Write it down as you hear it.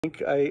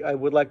I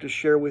would like to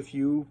share with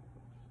you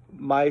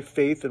my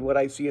faith and what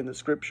I see in the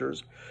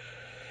scriptures.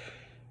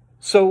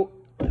 So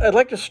I'd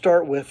like to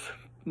start with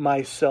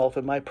myself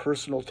and my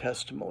personal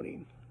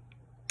testimony.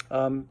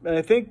 And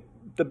I think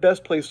the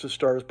best place to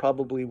start is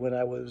probably when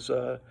I was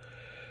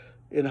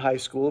in high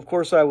school. Of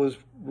course, I was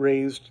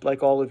raised,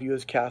 like all of you,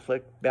 as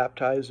Catholic,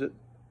 baptized at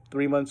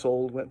 3 months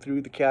old, went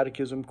through the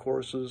catechism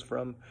courses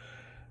from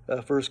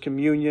First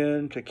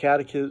Communion to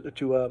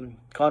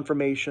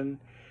confirmation.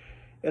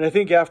 And I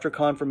think after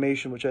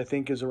confirmation, which I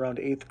think is around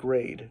 8th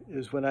grade,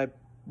 is when I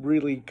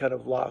really kind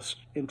of lost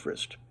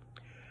interest.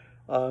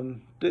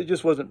 It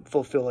just wasn't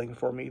fulfilling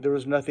for me. There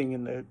was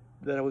nothing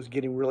that I was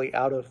getting really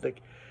out of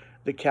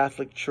the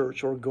Catholic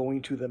Church or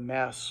going to the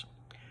Mass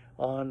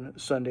on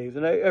Sundays.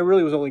 And I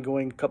really was only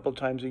going a couple of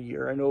times a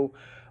year. I know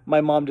my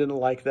mom didn't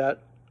like that,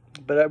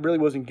 but I really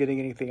wasn't getting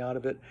anything out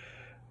of it.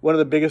 One of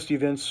the biggest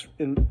events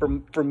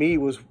for me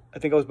was, I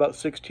think I was about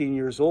 16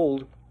 years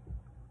old.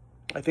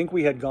 I think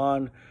we had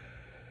gone.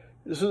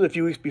 This was a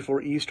few weeks before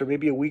Easter,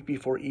 maybe a week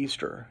before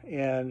Easter,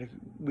 and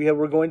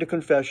were going to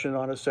confession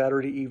on a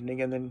Saturday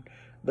evening, and then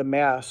the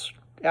Mass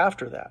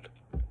after that.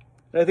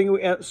 And I think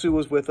Aunt Sue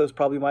was with us,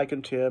 probably Mike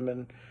and Tim,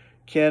 and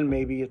Ken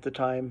maybe at the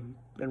time,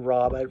 and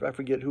Rob. I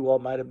forget who all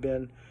might have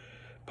been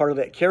part of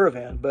that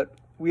caravan, but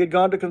we had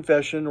gone to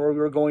confession, or we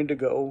were going to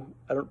go.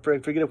 I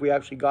forget if we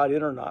actually got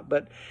in or not,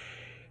 but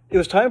it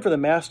was time for the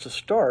Mass to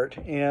start,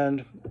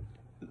 and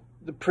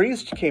the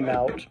priest came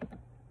out.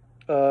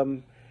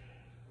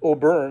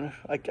 O'Byrne,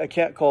 I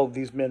can't call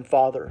these men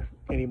father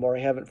anymore. I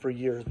haven't for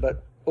years,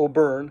 but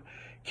O'Byrne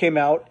came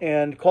out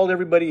and called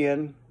everybody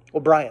in.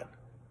 O'Brien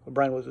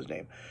was his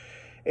name,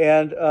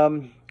 and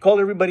called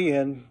everybody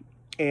in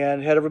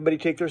and had everybody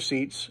take their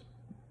seats.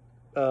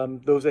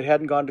 Those that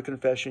hadn't gone to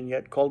confession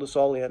yet, called us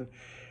all in,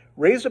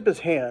 raised up his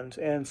hands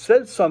and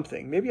said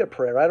something, maybe a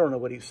prayer. I don't know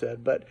what he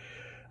said, but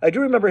I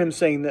do remember him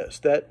saying this,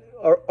 that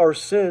our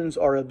sins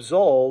are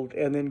absolved,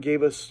 and then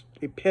gave us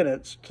a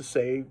penance to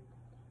say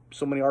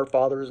so many Our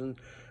Fathers and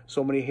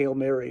so many Hail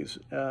Marys.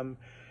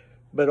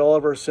 But all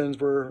of our sins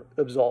were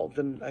absolved.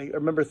 And I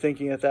remember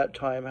thinking at that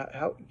time,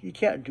 how you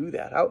can't do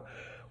that.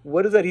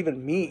 What does that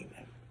even mean?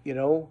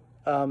 So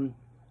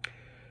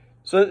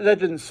that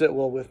didn't sit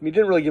well with me.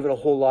 Didn't really give it a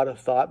whole lot of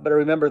thought, but I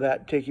remember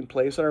that taking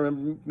place, and I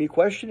remember me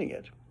questioning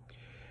it.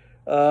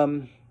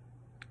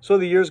 So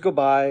the years go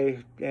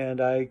by, and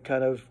I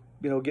kind of,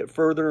 get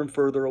further and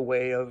further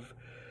away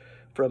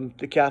from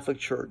the Catholic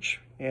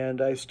Church.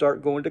 And I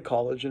start going to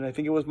college, and I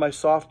think it was my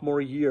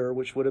sophomore year,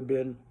 which would have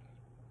been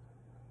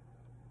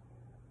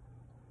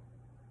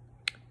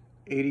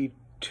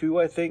 82,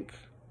 I think.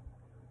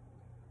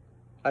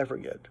 I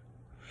forget.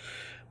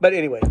 But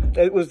anyway,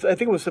 I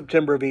think it was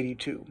September of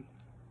 82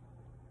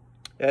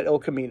 at El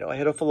Camino. I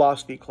had a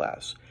philosophy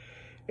class,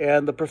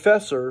 and the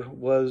professor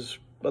was,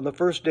 on the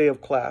first day of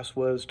class,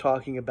 was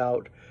talking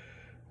about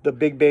the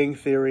Big Bang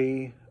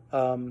Theory,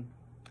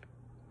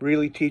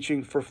 really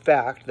teaching for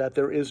fact that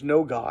there is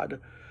no God,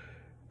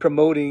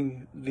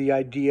 promoting the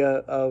idea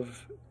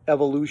of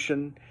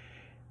evolution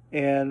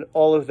and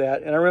all of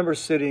that. And I remember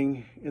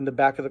sitting in the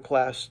back of the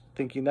class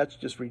thinking, that's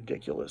just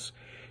ridiculous.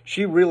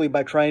 She really,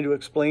 by trying to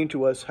explain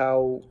to us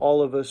how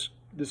all of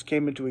this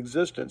came into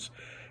existence,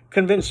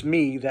 convinced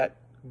me that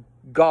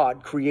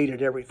God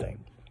created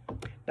everything.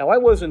 Now, I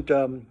wasn't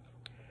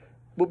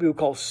what we would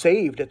call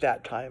saved at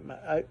that time,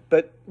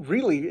 but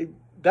really,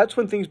 that's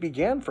when things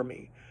began for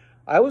me.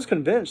 I was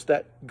convinced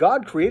that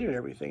God created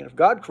everything. And if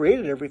God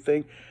created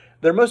everything,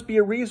 there must be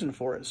a reason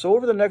for it. So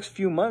over the next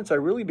few months, I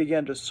really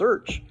began to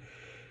search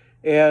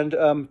and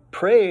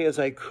pray as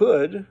I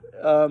could.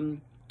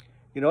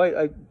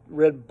 I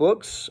read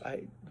books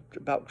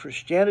about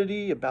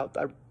Christianity, about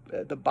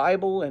the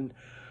Bible, and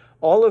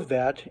all of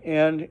that.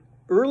 And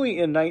early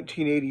in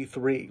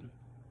 1983,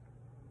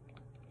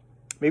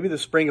 maybe the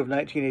spring of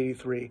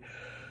 1983,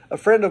 a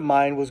friend of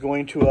mine was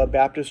going to a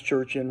Baptist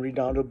church in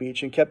Redondo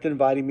Beach and kept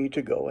inviting me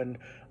to go, and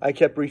I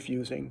kept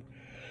refusing.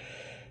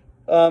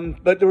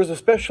 But there was a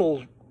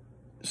special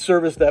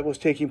service that was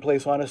taking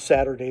place on a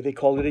Saturday. They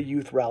called it a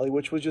youth rally,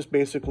 which was just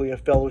basically a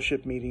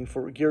fellowship meeting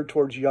geared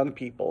towards young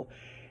people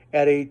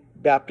at a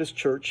Baptist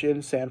church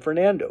in San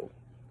Fernando,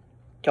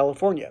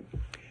 California.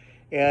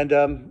 And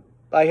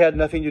I had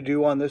nothing to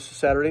do on this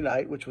Saturday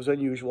night, which was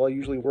unusual. I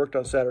usually worked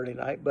on Saturday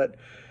night, but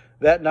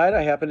that night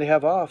I happened to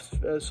have off,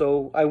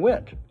 so I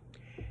went.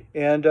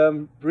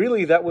 And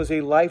really, that was a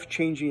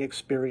life-changing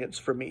experience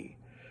for me.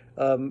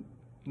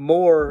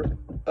 More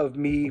of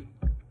me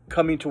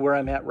coming to where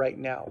I'm at right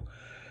now.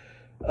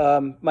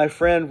 My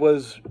friend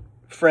was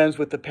friends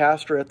with the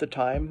pastor at the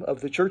time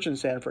of the church in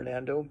San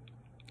Fernando,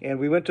 and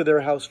we went to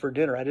their house for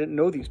dinner. I didn't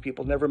know these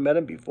people, never met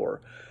them before,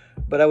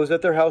 but I was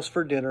at their house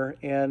for dinner,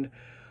 and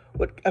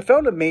what I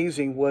found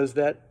amazing was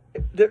that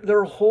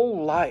their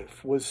whole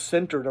life was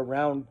centered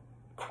around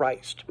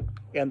Christ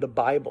and the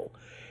Bible.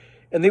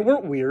 And they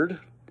weren't weird.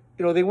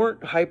 They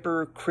weren't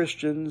hyper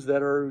Christians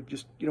that are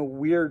just,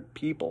 weird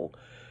people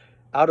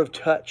out of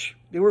touch.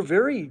 They were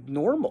very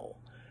normal.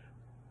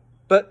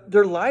 But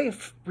their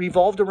life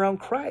revolved around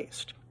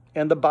Christ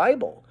and the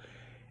Bible.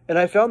 And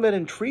I found that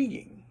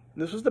intriguing.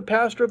 This was the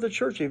pastor of the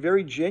church, a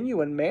very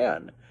genuine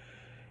man,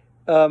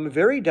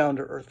 very down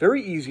to earth,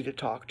 very easy to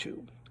talk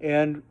to.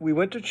 And we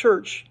went to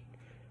church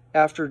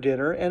after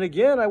dinner. And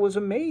again, I was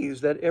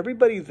amazed that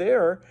everybody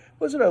there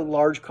wasn't a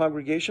large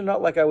congregation,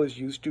 not like I was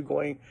used to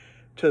going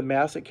to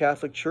Mass at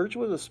Catholic Church. It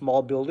was a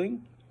small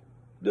building.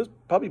 It was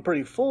probably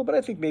pretty full, but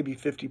I think maybe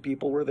 50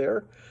 people were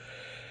there.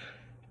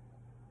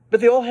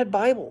 But they all had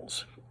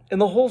Bibles. And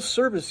the whole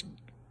service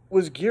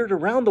was geared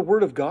around the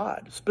Word of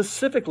God,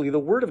 specifically the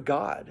Word of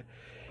God.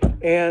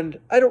 And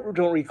I don't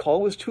recall,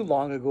 it was too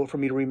long ago for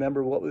me to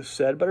remember what was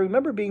said, but I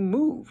remember being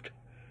moved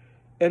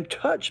and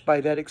touched by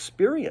that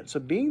experience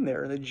of being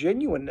there and the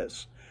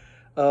genuineness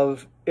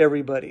of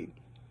everybody.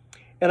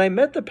 And I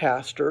met the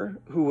pastor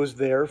who was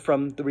there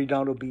from the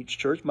Redondo Beach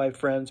Church. My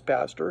friend's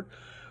pastor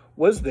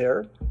was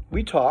there.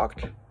 We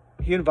talked.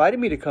 He invited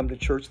me to come to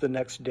church the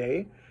next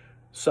day,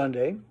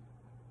 Sunday.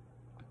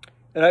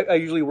 And I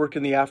usually worked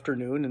in the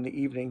afternoon and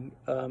the evening.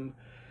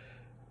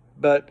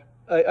 But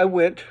I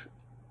went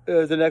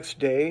the next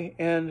day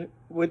and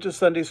went to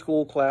Sunday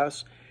school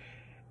class.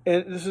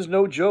 And this is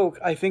no joke.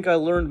 I think I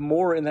learned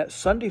more in that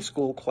Sunday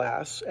school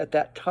class at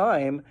that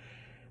time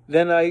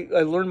than I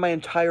learned my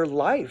entire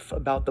life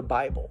about the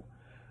Bible.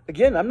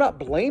 Again, I'm not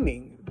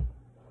blaming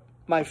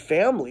my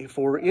family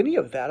for any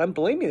of that. I'm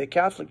blaming the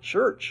Catholic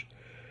Church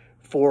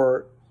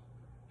for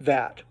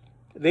that.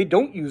 They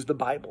don't use the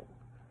Bible.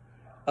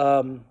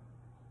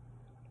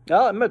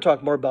 Now, I'm going to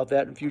talk more about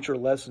that in future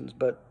lessons,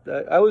 but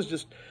I was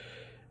just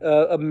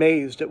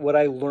amazed at what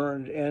I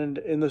learned. And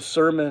in the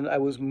sermon, I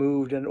was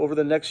moved. And over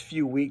the next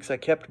few weeks, I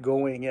kept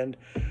going and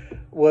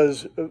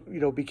was,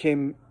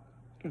 became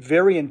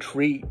very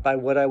intrigued by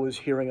what I was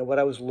hearing and what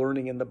I was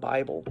learning in the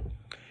Bible.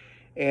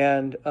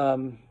 And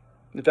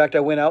in fact,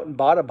 I went out and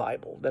bought a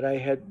Bible that I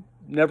had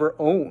never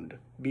owned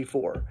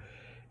before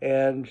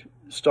and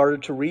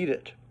started to read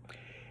it.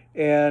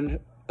 And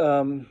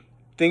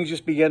things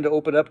just began to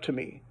open up to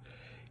me.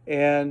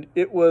 And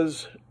it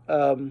was,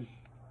 well,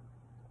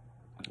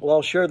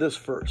 I'll share this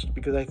first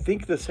because I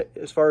think this,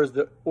 as far as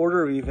the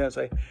order of events,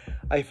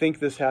 I think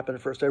this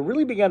happened first. I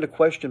really began to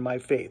question my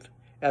faith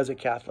as a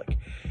Catholic.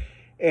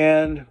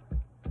 And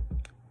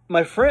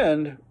my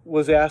friend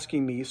was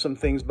asking me some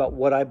things about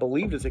what I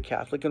believed as a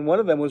Catholic, and one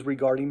of them was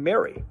regarding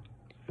Mary,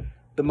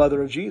 the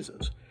mother of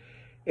Jesus.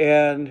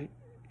 And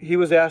he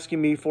was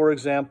asking me, for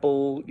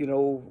example,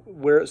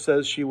 where it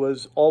says she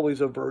was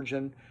always a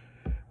virgin,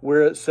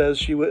 where it says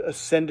she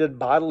ascended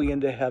bodily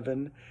into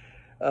heaven,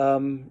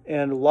 and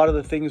a lot of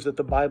the things that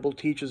the Bible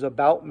teaches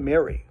about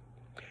Mary.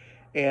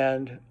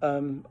 And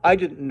I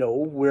didn't know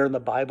where in the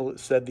Bible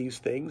it said these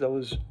things. I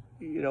was,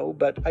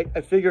 but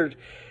I figured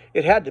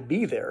it had to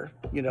be there.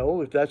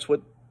 If that's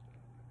what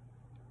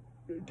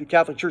the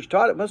Catholic Church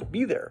taught, it must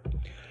be there.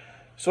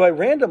 So I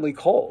randomly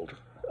called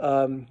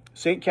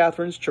St.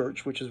 Catherine's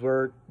Church, which is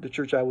where the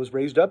church I was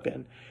raised up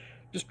in,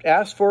 just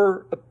asked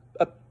for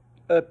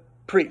a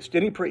priest,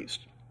 any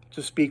priest,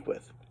 to speak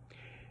with.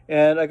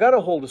 And I got a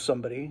hold of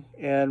somebody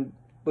and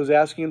was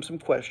asking him some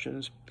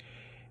questions.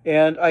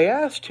 And I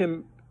asked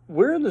him,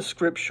 where in the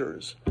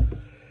scriptures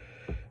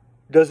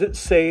does it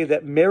say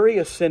that Mary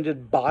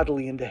ascended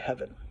bodily into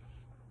heaven?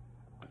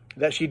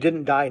 That she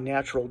didn't die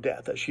natural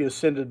death, that she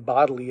ascended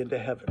bodily into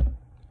heaven,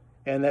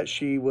 and that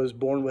she was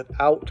born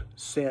without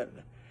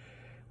sin,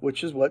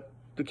 which is what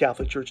the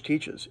Catholic Church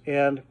teaches.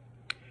 And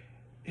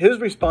his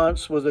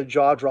response was a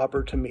jaw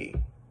dropper to me,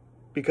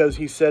 because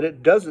he said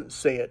it doesn't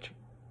say it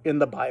in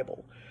the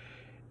Bible.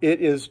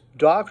 It is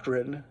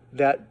doctrine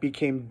that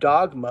became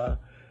dogma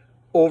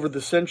over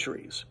the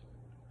centuries.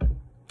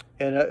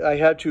 And I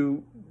had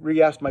to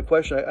re-ask my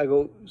question. I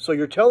go, so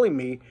you're telling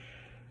me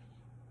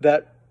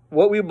that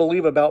what we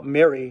believe about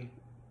Mary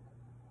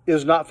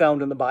is not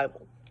found in the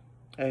Bible?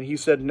 And he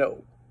said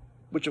no,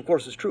 which of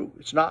course is true.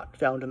 It's not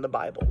found in the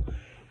Bible.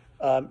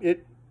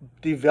 It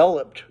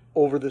developed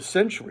over the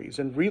centuries,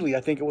 and really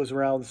I think it was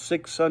around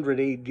 600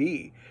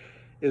 AD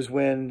is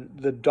when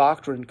the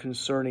doctrine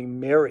concerning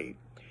Mary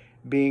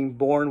being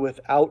born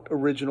without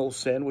original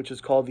sin, which is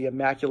called the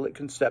Immaculate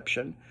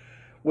Conception,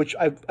 which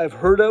I've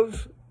heard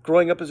of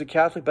growing up as a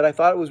Catholic, but I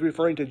thought it was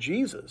referring to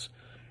Jesus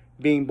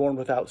being born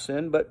without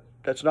sin, but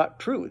that's not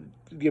true.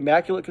 The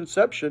Immaculate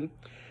Conception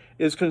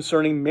is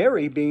concerning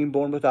Mary being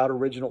born without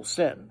original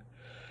sin.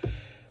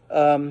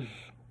 I'm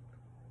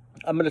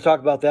going to talk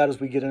about that as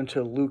we get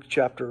into Luke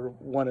chapter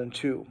 1 and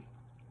 2.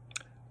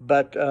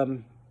 But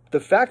the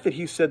fact that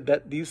he said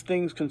that these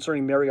things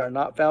concerning Mary are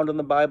not found in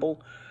the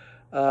Bible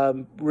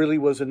really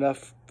was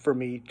enough for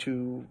me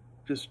to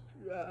just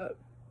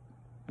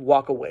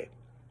walk away.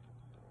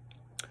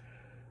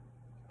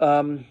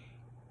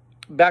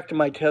 Back to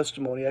my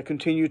testimony, I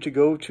continued to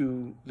go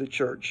to the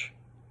church,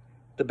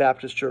 the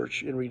Baptist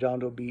church in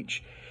Redondo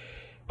Beach.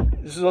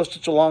 This is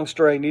such a long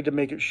story. I need to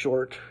make it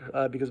short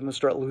because I'm going to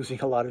start losing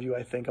a lot of you,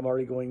 I think. I'm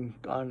already going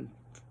on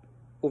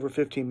over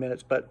 15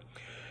 minutes. But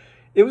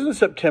it was in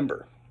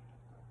September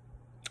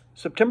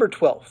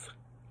 12th,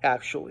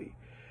 actually.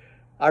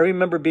 I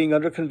remember being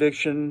under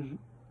conviction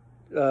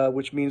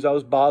which means I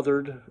was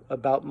bothered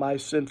about my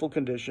sinful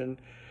condition,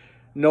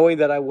 knowing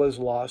that I was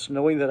lost,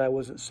 knowing that I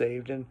wasn't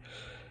saved. And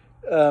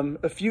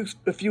a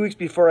few weeks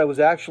before I was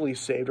actually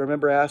saved, I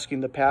remember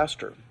asking the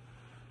pastor.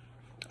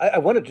 I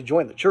wanted to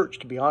join the church,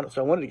 to be honest.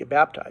 I wanted to get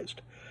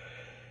baptized.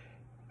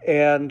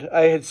 And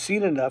I had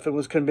seen enough and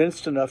was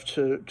convinced enough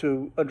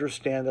to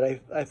understand that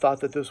I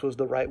thought that this was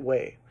the right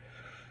way.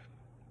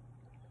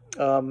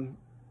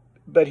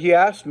 But he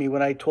asked me,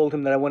 when I told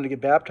him that I wanted to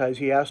get baptized,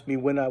 he asked me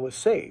when I was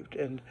saved.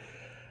 And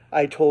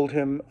I told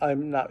him,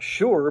 I'm not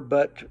sure,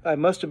 but I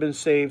must have been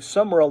saved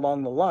somewhere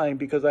along the line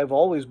because I've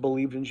always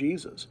believed in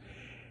Jesus.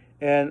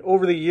 And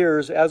over the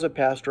years, as a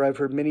pastor, I've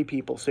heard many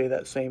people say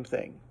that same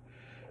thing.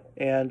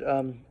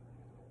 And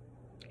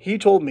he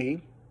told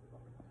me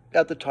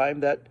at the time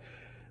that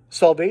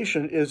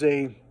salvation is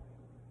an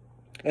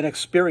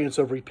experience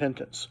of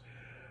repentance,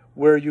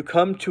 where you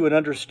come to an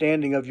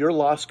understanding of your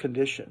lost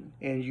condition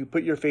and you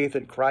put your faith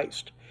in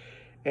Christ.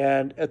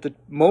 And at the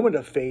moment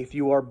of faith,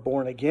 you are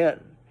born again.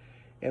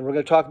 And we're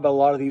going to talk about a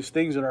lot of these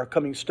things in our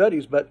coming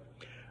studies, but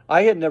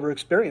I had never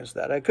experienced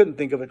that. I couldn't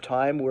think of a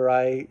time where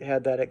I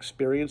had that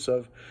experience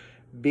of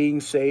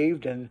being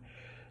saved and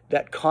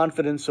that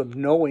confidence of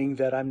knowing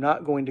that I'm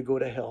not going to go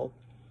to hell.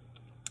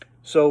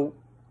 So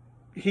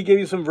he gave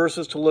you some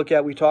verses to look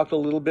at. We talked a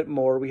little bit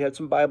more. We had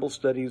some Bible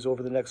studies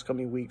over the next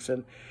coming weeks.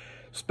 And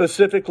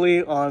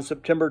specifically on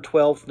September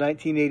 12th,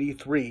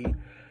 1983,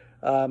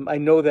 I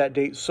know that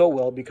date so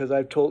well because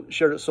I've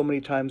shared it so many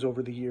times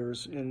over the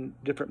years in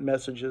different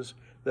messages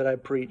that I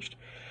preached.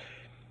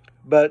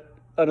 But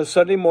on a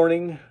Sunday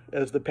morning,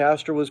 as the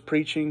pastor was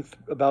preaching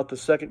about the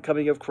second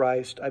coming of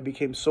Christ, I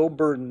became so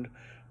burdened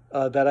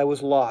that I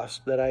was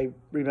lost that I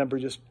remember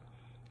just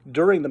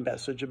during the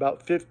message,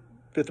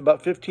 with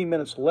about 15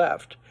 minutes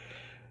left,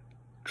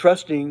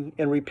 trusting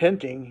and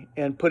repenting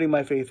and putting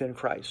my faith in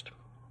Christ.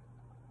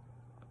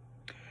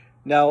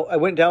 Now, I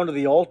went down to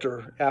the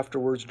altar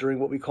afterwards during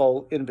what we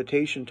call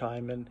invitation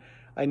time, and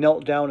I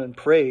knelt down and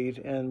prayed,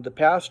 and the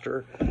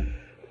pastor,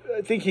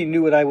 I think he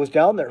knew what I was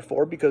down there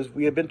for because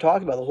we had been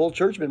talking about it. The whole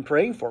church had been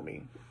praying for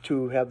me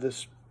to have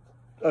this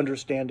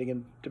understanding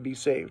and to be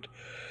saved.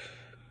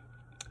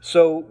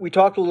 So we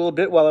talked a little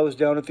bit while I was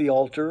down at the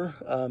altar.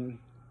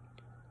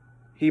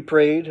 He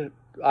prayed,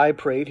 I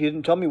prayed. He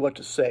didn't tell me what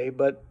to say,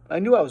 but I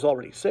knew I was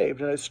already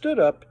saved. And I stood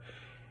up,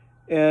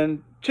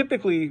 and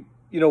typically,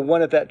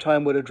 one at that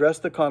time would address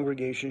the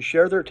congregation,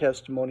 share their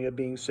testimony of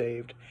being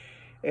saved,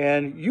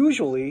 and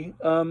usually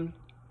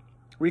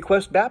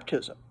request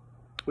baptism,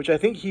 which I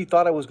think he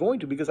thought I was going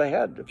to because I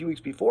had a few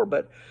weeks before.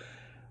 But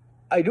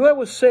I knew I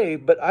was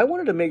saved, but I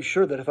wanted to make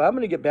sure that if I'm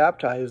going to get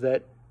baptized,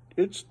 that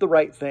it's the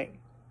right thing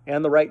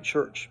and the right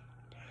church.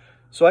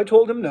 So I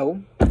told him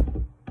no.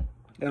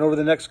 And over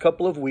the next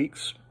couple of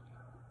weeks,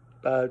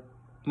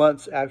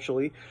 months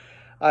actually,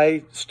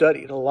 I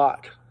studied a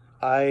lot.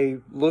 I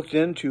looked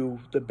into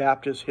the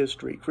Baptist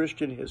history,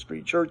 Christian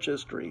history, church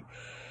history,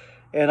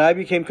 and I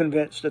became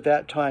convinced at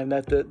that time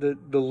that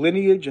the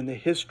lineage and the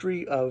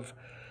history of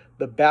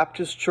the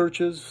Baptist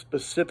churches,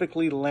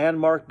 specifically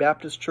landmark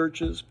Baptist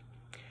churches,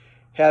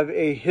 have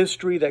a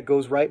history that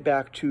goes right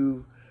back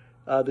to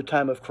the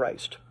time of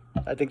Christ.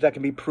 I think that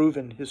can be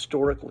proven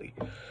historically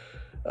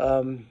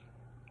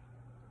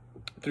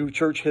through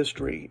church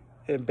history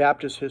and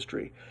Baptist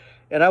history.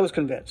 And I was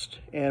convinced.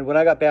 And when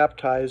I got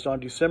baptized on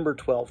December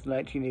 12th,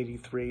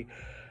 1983,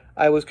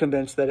 I was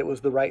convinced that it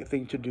was the right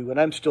thing to do. And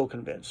I'm still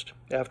convinced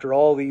after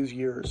all these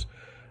years,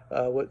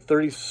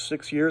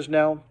 36 years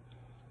now,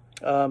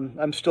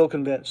 I'm still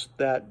convinced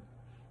that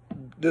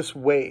this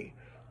way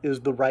is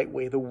the right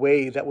way, the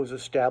way that was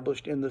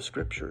established in the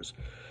scriptures.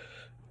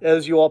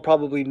 As you all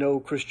probably know,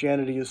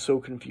 Christianity is so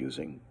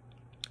confusing.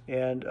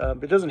 And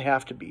it doesn't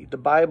have to be. The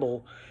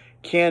Bible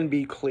can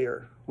be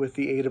clear with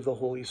the aid of the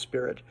Holy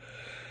Spirit.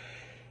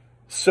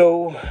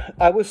 So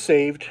I was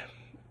saved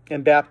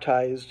and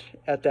baptized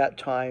at that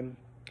time.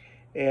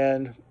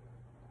 And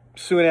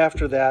soon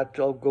after that,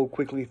 I'll go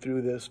quickly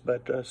through this,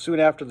 but soon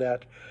after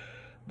that,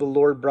 the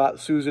Lord brought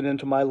Susan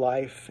into my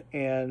life,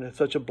 and it's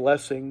such a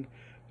blessing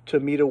to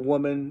meet a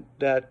woman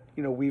that,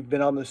 we've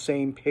been on the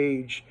same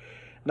page,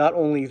 not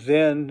only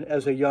then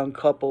as a young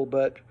couple,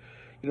 but,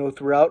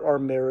 throughout our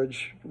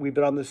marriage, we've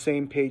been on the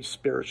same page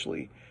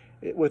spiritually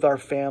with our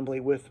family,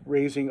 with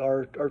raising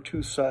our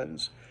two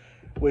sons,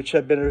 which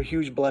have been a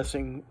huge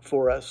blessing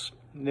for us.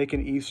 Nick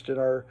and Easton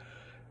are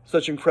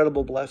such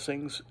incredible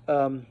blessings.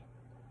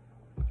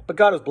 But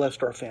God has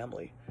blessed our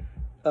family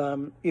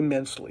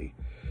immensely.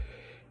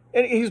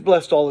 And He's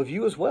blessed all of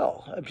you as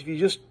well. If you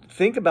just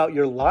think about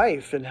your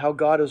life and how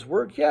God has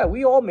worked, yeah,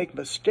 we all make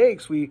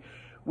mistakes. We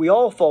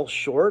all fall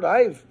short.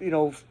 I've,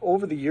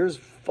 over the years,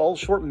 fall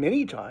short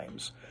many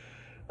times.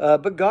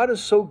 But God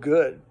is so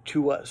good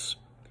to us.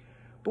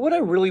 But what I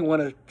really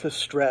want to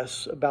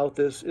stress about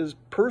this is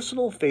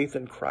personal faith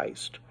in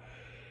Christ.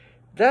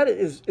 That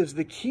is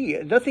the key.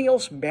 And nothing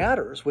else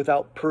matters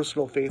without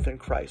personal faith in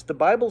Christ. The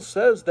Bible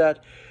says that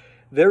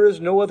there is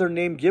no other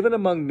name given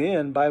among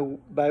men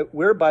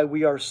whereby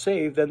we are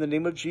saved than the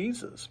name of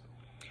Jesus.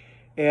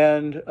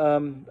 And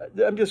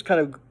I'm just kind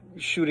of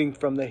shooting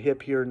from the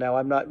hip here now.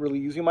 I'm not really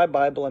using my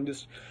Bible. I'm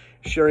just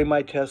sharing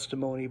my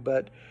testimony.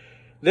 But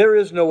there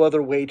is no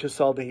other way to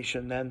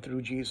salvation than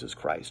through Jesus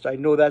Christ. I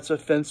know that's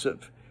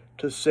offensive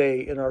to say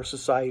in our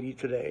society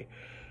today.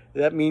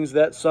 That means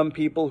that some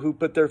people who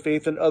put their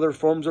faith in other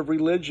forms of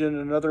religion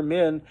and other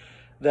men,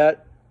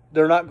 that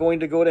they're not going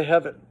to go to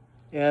heaven.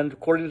 And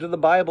according to the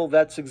Bible,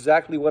 that's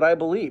exactly what I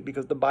believe,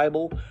 because the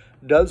Bible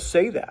does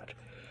say that.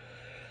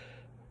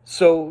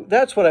 So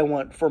that's what I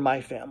want for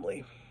my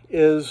family,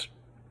 is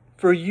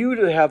for you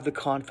to have the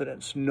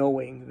confidence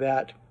knowing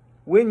that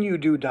when you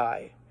do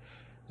die,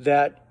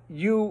 that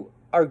you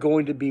are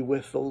going to be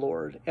with the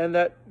Lord, and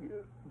that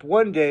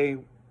one day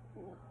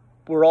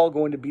we're all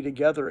going to be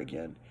together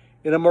again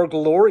in a more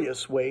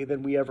glorious way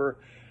than we ever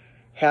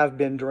have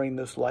been during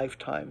this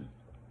lifetime.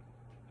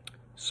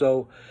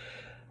 So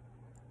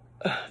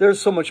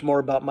there's so much more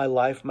about my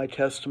life, my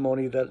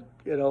testimony that,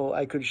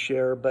 I could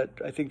share, but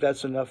I think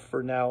that's enough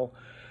for now.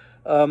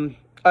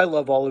 I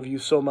love all of you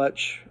so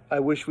much. I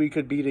wish we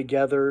could be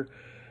together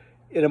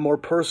in a more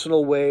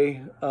personal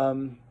way,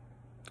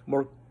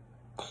 more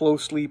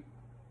closely,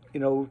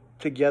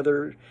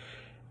 together,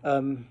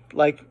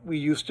 like we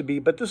used to be.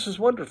 But this is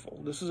wonderful.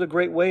 This is a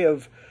great way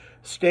of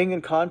staying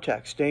in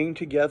contact, staying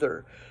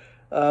together.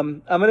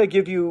 I'm going to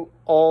give you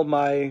all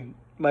my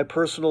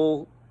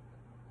personal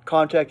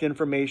contact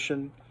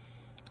information.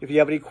 If you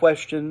have any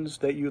questions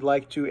that you'd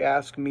like to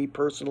ask me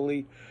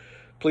personally,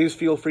 please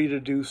feel free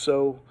to do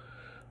so.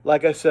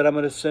 Like I said, I'm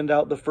going to send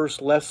out the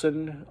first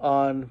lesson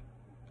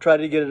try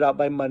to get it out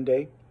by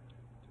Monday.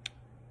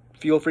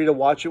 Feel free to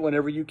watch it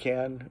whenever you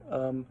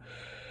can.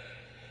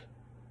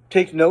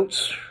 Take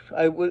notes.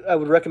 I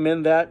would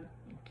recommend that.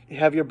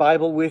 Have your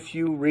Bible with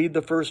you. Read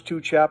the first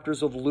 2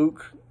 chapters of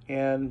Luke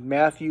and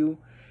Matthew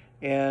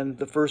and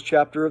the first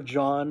chapter of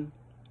John.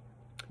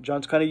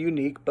 John's kind of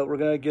unique, but we're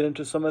going to get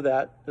into some of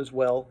that as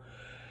well.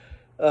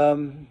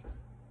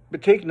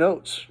 But take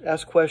notes.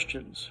 Ask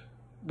questions.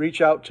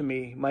 Reach out to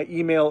me. My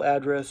email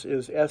address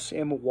is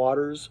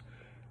smwaters,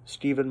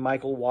 Stephen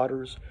Michael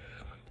Waters,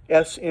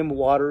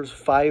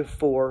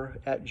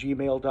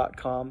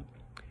 smwaters54@gmail.com.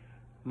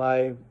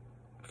 My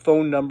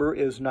phone number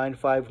is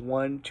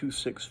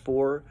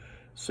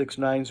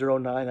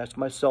 951-264-6909. That's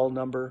my cell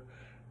number.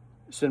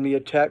 Send me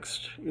a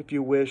text if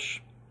you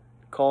wish.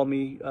 Call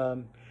me.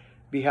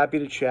 Be happy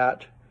to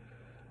chat.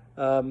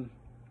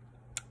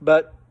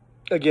 But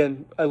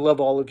again, I love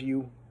all of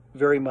you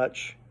very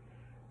much.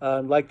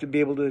 I'd like to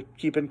be able to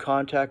keep in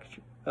contact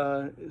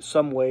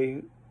some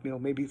way,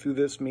 maybe through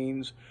this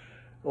means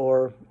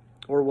or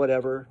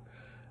whatever.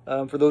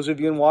 For those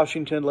of you in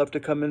Washington, love to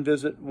come and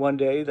visit one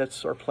day.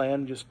 That's our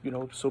plan. Just,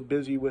 so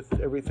busy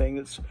with everything.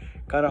 It's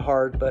kind of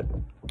hard, but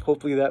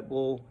hopefully that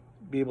will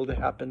be able to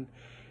happen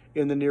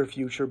in the near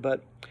future.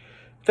 But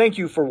thank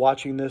you for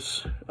watching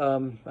this.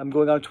 I'm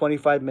going on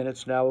 25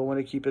 minutes now. I want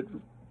to keep it,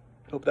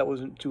 hope that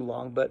wasn't too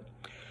long. But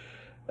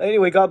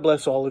anyway, God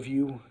bless all of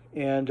you.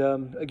 And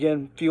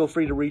again, feel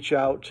free to reach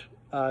out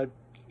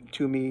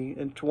to me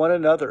and to one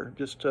another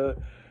just to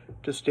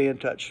stay in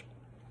touch.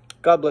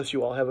 God bless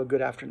you all. Have a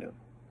good afternoon.